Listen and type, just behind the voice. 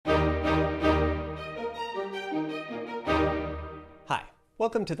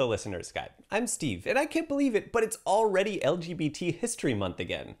Welcome to the Listener's Guide. I'm Steve, and I can't believe it, but it's already LGBT History Month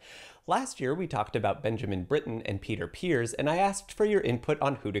again. Last year, we talked about Benjamin Britten and Peter Pears, and I asked for your input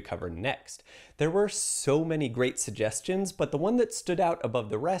on who to cover next. There were so many great suggestions, but the one that stood out above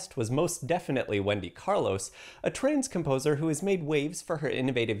the rest was most definitely Wendy Carlos, a trans composer who has made waves for her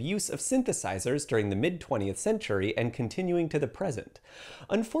innovative use of synthesizers during the mid-20th century and continuing to the present.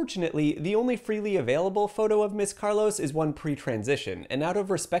 Unfortunately, the only freely available photo of Miss Carlos is one pre-transition, and out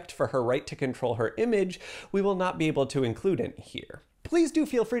of respect for her right to control her image, we will not be able to include any here. Please do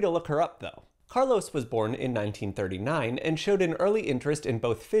feel free to look her up, though. Carlos was born in 1939 and showed an early interest in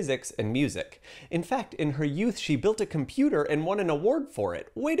both physics and music. In fact, in her youth, she built a computer and won an award for it.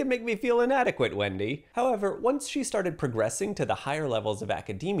 Way to make me feel inadequate, Wendy. However, once she started progressing to the higher levels of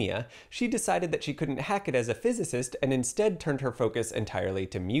academia, she decided that she couldn't hack it as a physicist and instead turned her focus entirely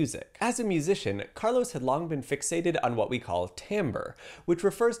to music. As a musician, Carlos had long been fixated on what we call timbre, which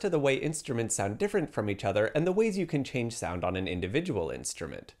refers to the way instruments sound different from each other and the ways you can change sound on an individual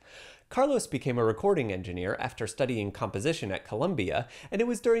instrument. Carlos became a recording engineer after studying composition at Columbia, and it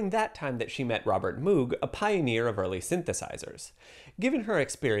was during that time that she met Robert Moog, a pioneer of early synthesizers. Given her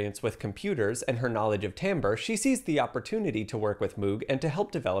experience with computers and her knowledge of timbre, she seized the opportunity to work with Moog and to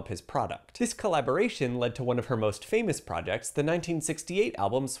help develop his product. This collaboration led to one of her most famous projects, the 1968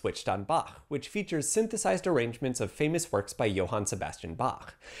 album Switched on Bach, which features synthesized arrangements of famous works by Johann Sebastian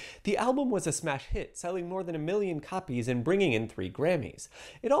Bach. The album was a smash hit, selling more than 1 million copies and bringing in 3 Grammys.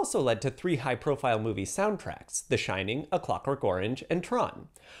 It also led to 3 high-profile movie soundtracks, The Shining, A Clockwork Orange, and Tron.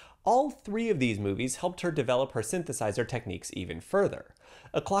 All 3 of these movies helped her develop her synthesizer techniques even further.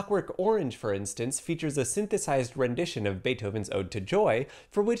 A Clockwork Orange, for instance, features a synthesized rendition of Beethoven's Ode to Joy,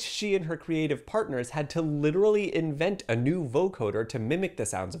 for which she and her creative partners had to literally invent a new vocoder to mimic the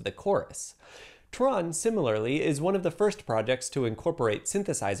sounds of the chorus. Tron, similarly, is one of the first projects to incorporate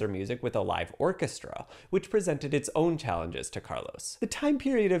synthesizer music with a live orchestra, which presented its own challenges to Carlos. The time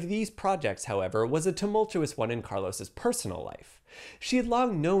period of these projects, however, was a tumultuous one in Carlos's personal life. She had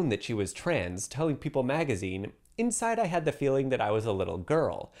long known that she was trans, telling People magazine, "Inside I had the feeling that I was a little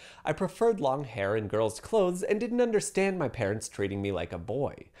girl. I preferred long hair and girls' clothes and didn't understand my parents treating me like a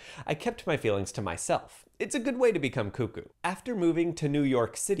boy. I kept my feelings to myself. It's a good way to become cuckoo." After moving to New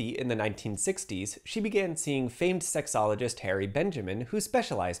York City in the 1960s, she began seeing famed sexologist Harry Benjamin, who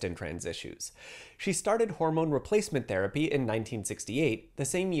specialized in trans issues. She started hormone replacement therapy in 1968, the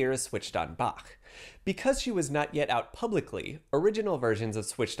same year as Switched on Bach. Because she was not yet out publicly, original versions of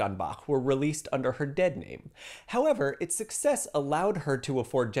Switched on Bach were released under her dead name. However, its success allowed her to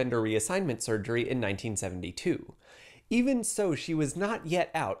afford gender reassignment surgery in 1972. Even so, she was not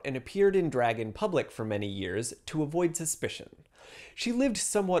yet out and appeared in drag in public for many years to avoid suspicion. She lived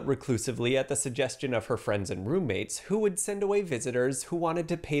somewhat reclusively at the suggestion of her friends and roommates, who would send away visitors who wanted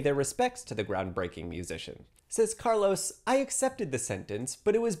to pay their respects to the groundbreaking musician. Says Carlos, "I accepted the sentence,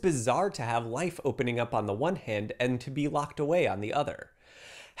 but it was bizarre to have life opening up on the one hand and to be locked away on the other."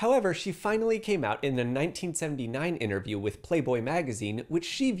 However, she finally came out in a 1979 interview with Playboy magazine, which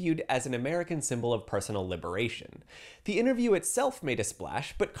she viewed as an American symbol of personal liberation. The interview itself made a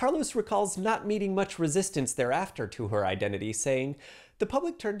splash, but Carlos recalls not meeting much resistance thereafter to her identity, saying, "The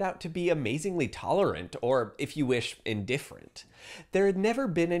public turned out to be amazingly tolerant, or, if you wish, indifferent. There had never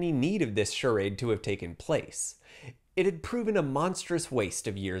been any need of this charade to have taken place. It had proven a monstrous waste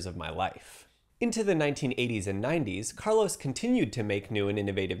of years of my life." Into the 1980s and 90s, Carlos continued to make new and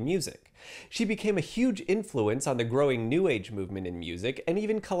innovative music. She became a huge influence on the growing New Age movement in music, and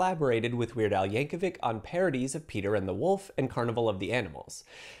even collaborated with Weird Al Yankovic on parodies of Peter and the Wolf and Carnival of the Animals.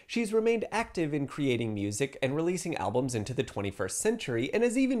 She's remained active in creating music and releasing albums into the 21st century, and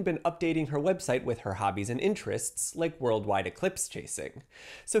has even been updating her website with her hobbies and interests, like worldwide eclipse chasing.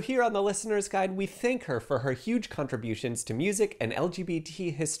 So here on the Listener's Guide, we thank her for her huge contributions to music and LGBT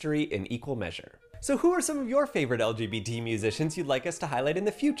history in equal measure. So who are some of your favorite LGBT musicians you'd like us to highlight in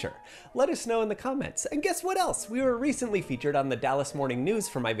the future? Let us know in the comments. And guess what else? We were recently featured on the Dallas Morning News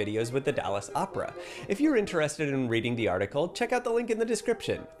for my videos with the Dallas Opera. If you're interested in reading the article, check out the link in the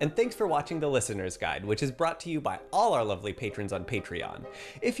description. And thanks for watching the Listener's Guide, which is brought to you by all our lovely patrons on Patreon.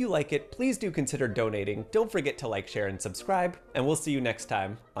 If you like it, please do consider donating. Don't forget to like, share, and subscribe, and we'll see you next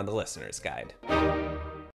time on the Listener's Guide.